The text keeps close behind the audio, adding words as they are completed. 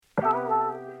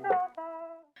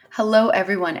Hello,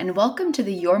 everyone, and welcome to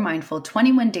the Your Mindful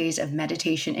 21 Days of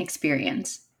Meditation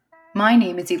experience. My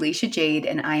name is Elisha Jade,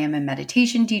 and I am a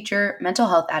meditation teacher, mental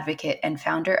health advocate, and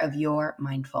founder of Your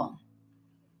Mindful.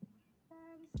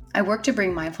 I work to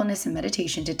bring mindfulness and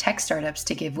meditation to tech startups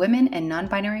to give women and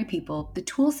non-binary people the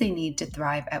tools they need to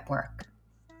thrive at work.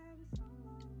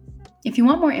 If you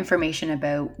want more information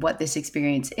about what this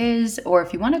experience is, or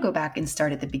if you want to go back and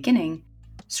start at the beginning,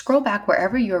 scroll back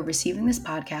wherever you're receiving this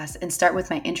podcast and start with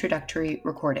my introductory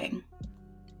recording.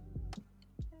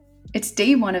 It's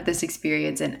day one of this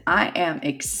experience and I am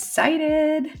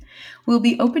excited. We'll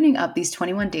be opening up these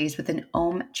 21 days with an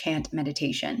Om Chant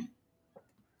meditation.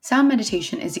 Sound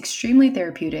meditation is extremely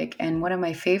therapeutic and one of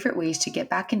my favorite ways to get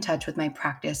back in touch with my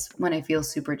practice when I feel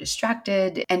super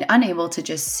distracted and unable to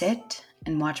just sit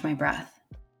and watch my breath.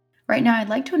 Right now, I'd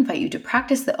like to invite you to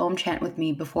practice the Om Chant with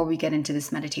me before we get into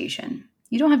this meditation.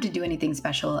 You don't have to do anything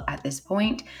special at this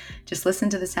point. Just listen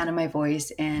to the sound of my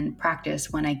voice and practice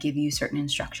when I give you certain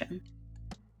instruction.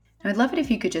 Now, I'd love it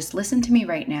if you could just listen to me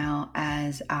right now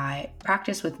as I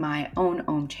practice with my own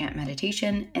Om Chant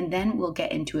meditation, and then we'll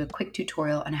get into a quick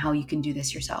tutorial on how you can do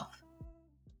this yourself.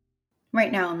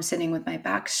 Right now, I'm sitting with my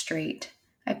back straight.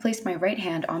 I placed my right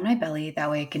hand on my belly,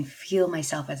 that way I can feel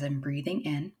myself as I'm breathing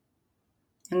in.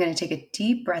 I'm going to take a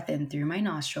deep breath in through my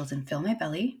nostrils and fill my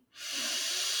belly.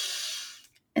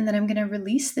 And then I'm going to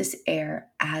release this air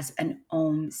as an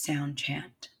Om sound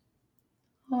chant.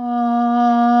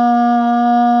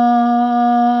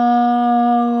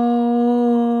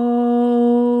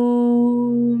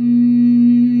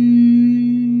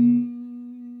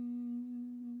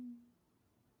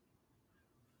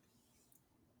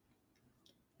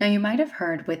 Now you might have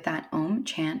heard with that Om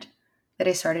chant that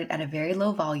I started at a very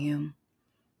low volume.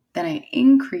 Then I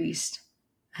increased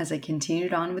as I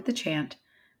continued on with the chant,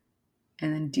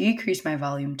 and then decreased my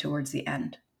volume towards the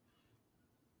end.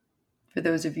 For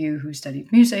those of you who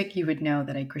studied music, you would know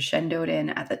that I crescendoed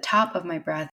in at the top of my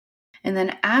breath, and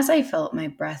then as I felt my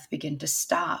breath begin to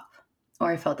stop,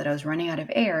 or I felt that I was running out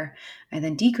of air, I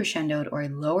then decrescendoed or I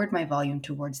lowered my volume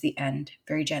towards the end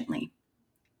very gently.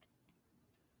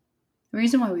 The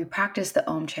reason why we practice the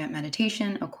Om Chant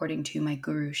meditation, according to my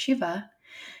guru Shiva,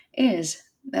 is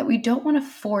that we don't want to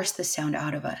force the sound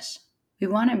out of us. We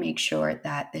want to make sure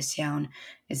that the sound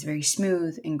is very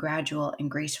smooth and gradual and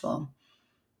graceful.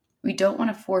 We don't want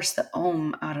to force the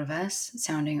Om out of us,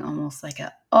 sounding almost like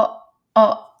a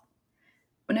oh.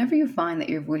 Whenever you find that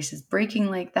your voice is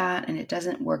breaking like that and it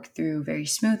doesn't work through very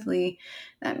smoothly,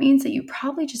 that means that you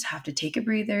probably just have to take a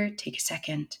breather, take a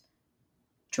second,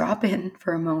 drop in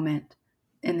for a moment,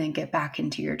 and then get back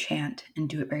into your chant and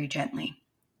do it very gently.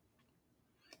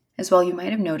 As well, you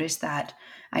might have noticed that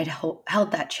I'd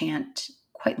held that chant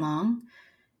quite long.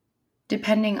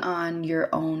 Depending on your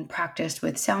own practice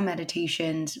with sound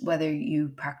meditations, whether you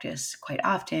practice quite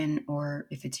often or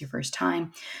if it's your first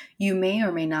time, you may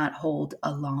or may not hold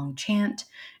a long chant.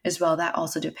 As well, that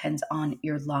also depends on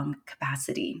your lung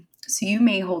capacity. So you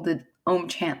may hold the Om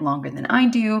chant longer than I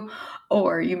do,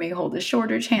 or you may hold a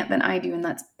shorter chant than I do, and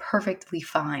that's perfectly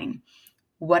fine.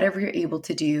 Whatever you're able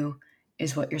to do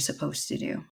is what you're supposed to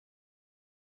do.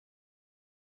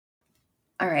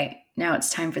 All right, now it's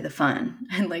time for the fun.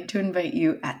 I'd like to invite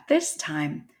you at this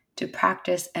time to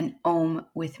practice an Om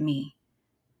with me.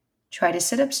 Try to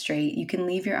sit up straight. You can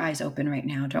leave your eyes open right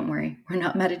now. Don't worry, we're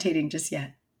not meditating just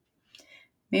yet.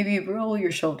 Maybe roll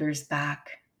your shoulders back.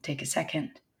 Take a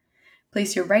second.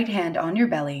 Place your right hand on your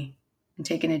belly and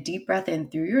take in a deep breath in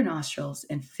through your nostrils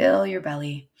and fill your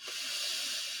belly.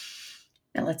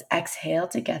 Now let's exhale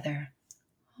together.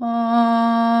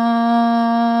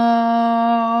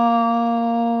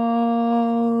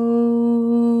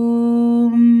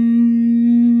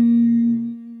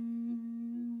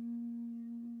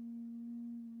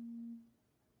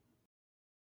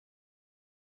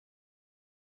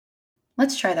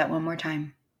 Let's try that one more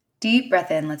time. Deep breath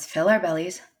in. Let's fill our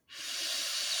bellies.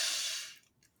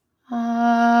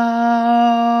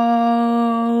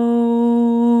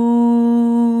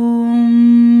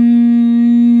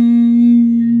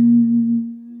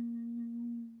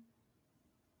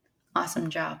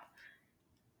 Awesome job.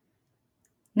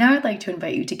 Now I'd like to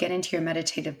invite you to get into your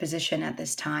meditative position at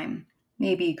this time.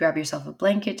 Maybe grab yourself a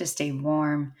blanket to stay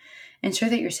warm. Ensure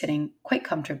that you're sitting quite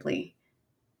comfortably.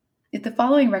 If the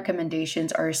following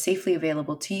recommendations are safely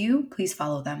available to you, please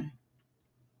follow them.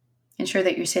 Ensure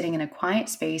that you're sitting in a quiet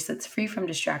space that's free from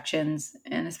distractions,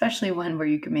 and especially one where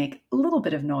you can make a little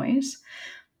bit of noise.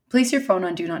 Place your phone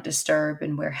on Do Not Disturb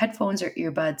and wear headphones or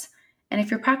earbuds. And if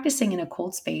you're practicing in a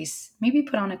cold space, maybe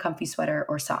put on a comfy sweater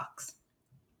or socks.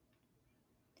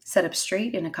 Set up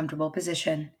straight in a comfortable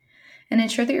position. And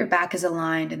ensure that your back is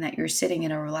aligned and that you're sitting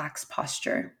in a relaxed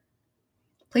posture.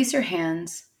 Place your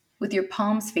hands with your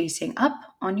palms facing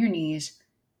up on your knees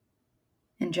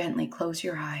and gently close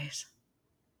your eyes.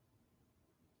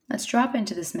 Let's drop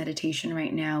into this meditation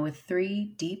right now with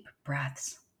 3 deep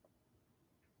breaths.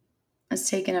 Let's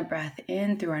take in a breath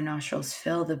in through our nostrils,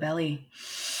 fill the belly.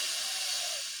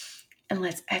 And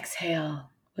let's exhale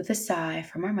with a sigh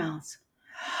from our mouths.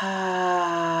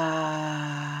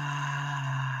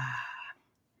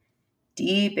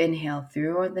 Deep inhale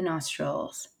through the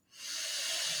nostrils.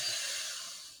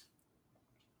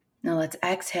 Now let's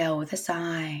exhale with a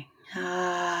sigh.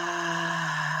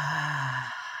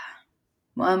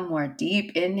 One more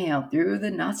deep inhale through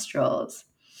the nostrils.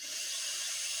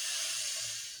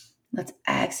 Let's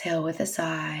exhale with a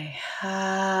sigh.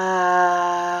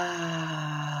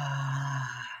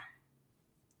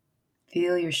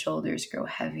 Feel your shoulders grow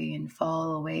heavy and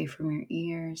fall away from your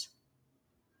ears.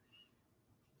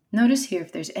 Notice here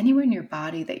if there's anywhere in your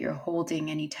body that you're holding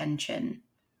any tension.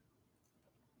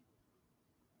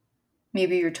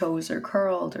 Maybe your toes are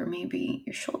curled, or maybe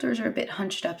your shoulders are a bit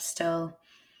hunched up still,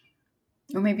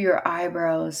 or maybe your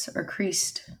eyebrows are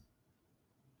creased.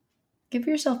 Give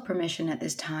yourself permission at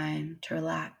this time to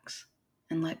relax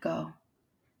and let go.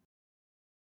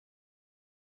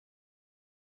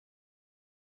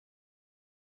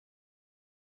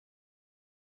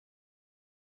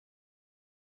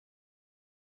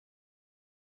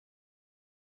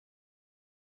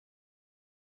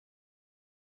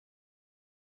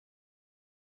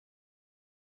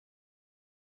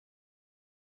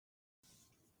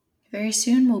 Very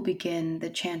soon we'll begin the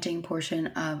chanting portion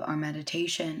of our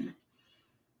meditation.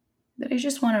 But I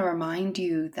just want to remind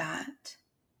you that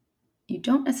you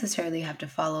don't necessarily have to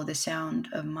follow the sound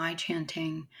of my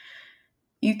chanting.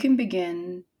 You can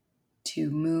begin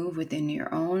to move within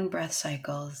your own breath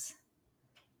cycles.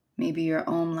 Maybe your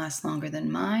Om lasts longer than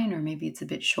mine, or maybe it's a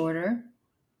bit shorter.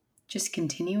 Just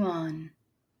continue on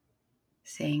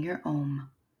saying your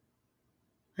Om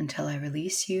until I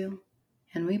release you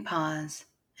and we pause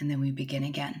and then we begin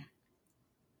again.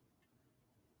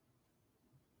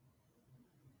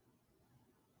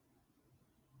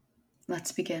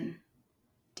 Let's begin.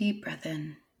 Deep breath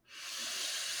in.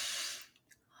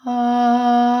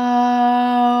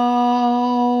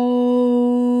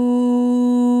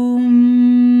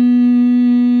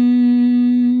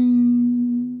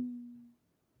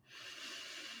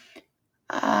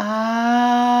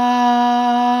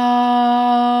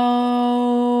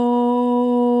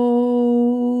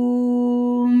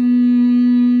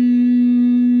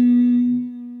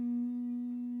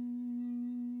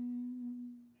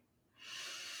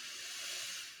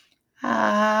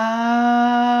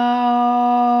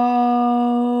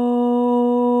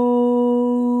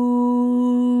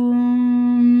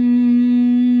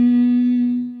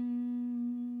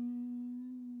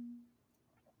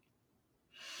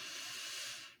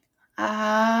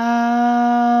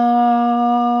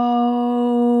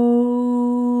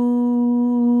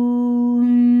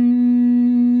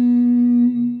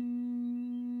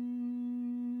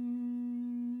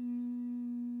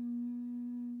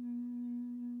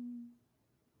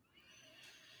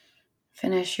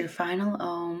 Finish your final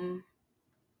Om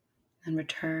and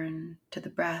return to the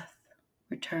breath,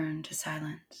 return to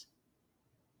silence.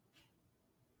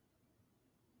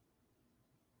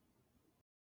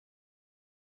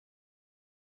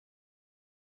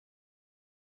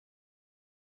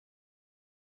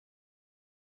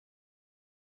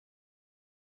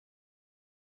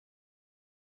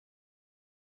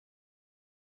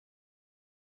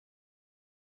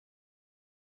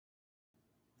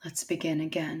 Let's begin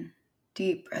again.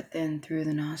 Deep breath in through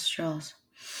the nostrils.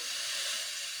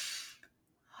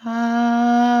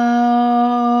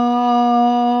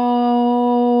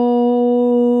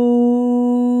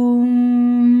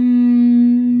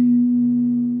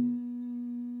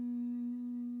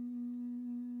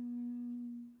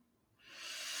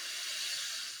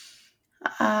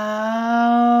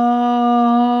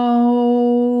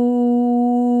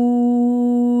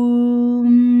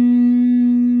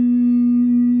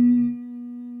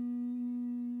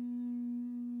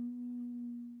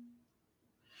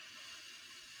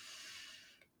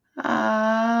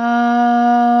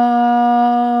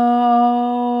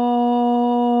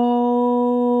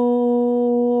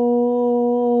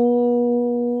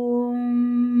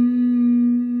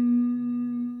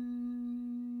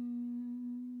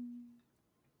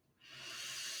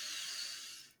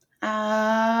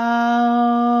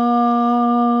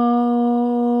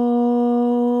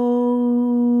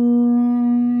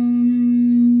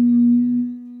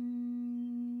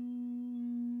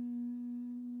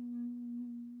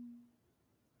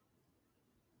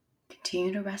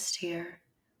 continue to rest here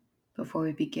before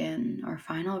we begin our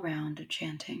final round of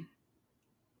chanting.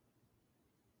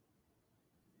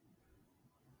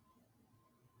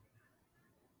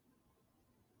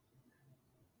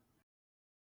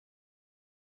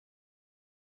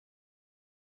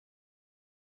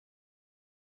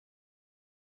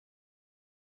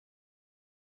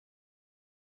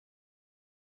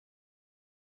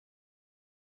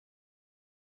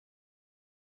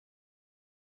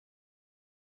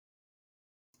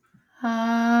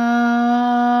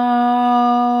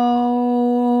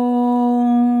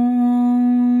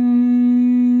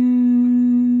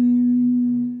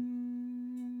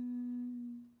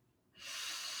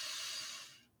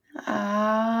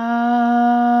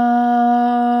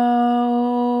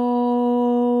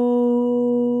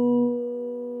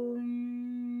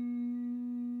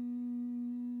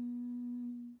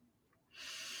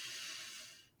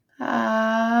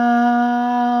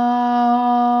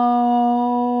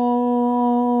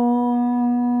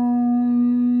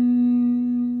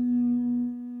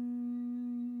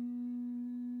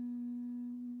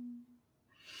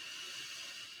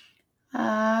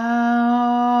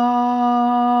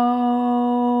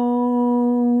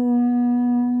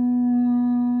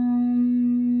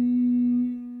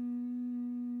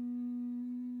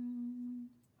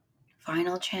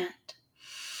 Final chant.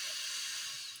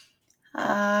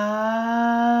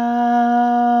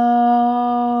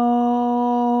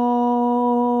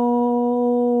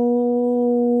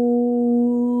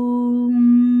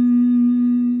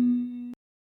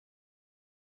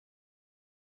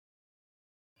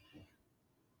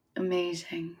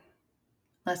 Amazing.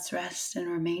 Let's rest and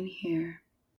remain here.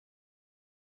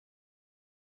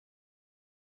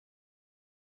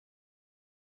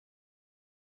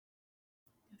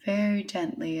 Very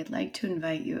gently, I'd like to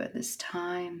invite you at this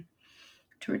time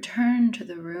to return to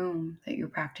the room that you're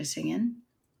practicing in.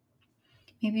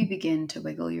 Maybe begin to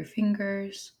wiggle your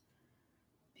fingers,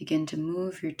 begin to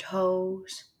move your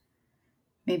toes,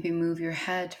 maybe move your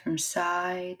head from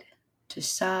side to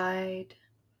side,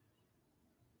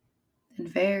 and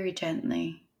very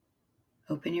gently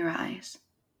open your eyes.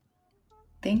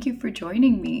 Thank you for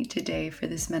joining me today for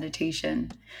this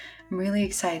meditation. I'm really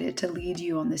excited to lead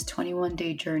you on this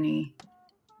 21-day journey.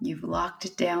 You've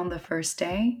locked down the first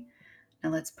day.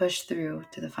 Now let's push through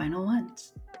to the final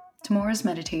ones. Tomorrow's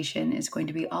meditation is going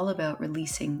to be all about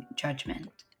releasing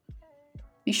judgment.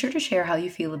 Be sure to share how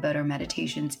you feel about our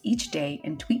meditations each day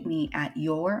and tweet me at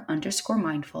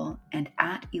your_mindful and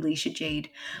at Elisha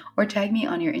Jade, or tag me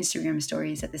on your Instagram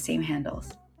stories at the same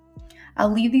handles. I'll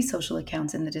leave these social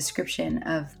accounts in the description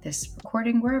of this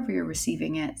recording wherever you're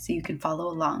receiving it so you can follow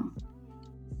along.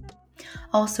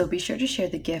 Also, be sure to share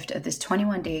the gift of this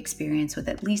 21-day experience with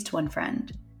at least one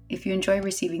friend. If you enjoy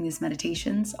receiving these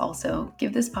meditations, also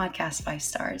give this podcast 5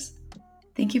 stars.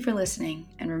 Thank you for listening,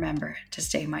 and remember to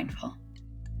stay mindful.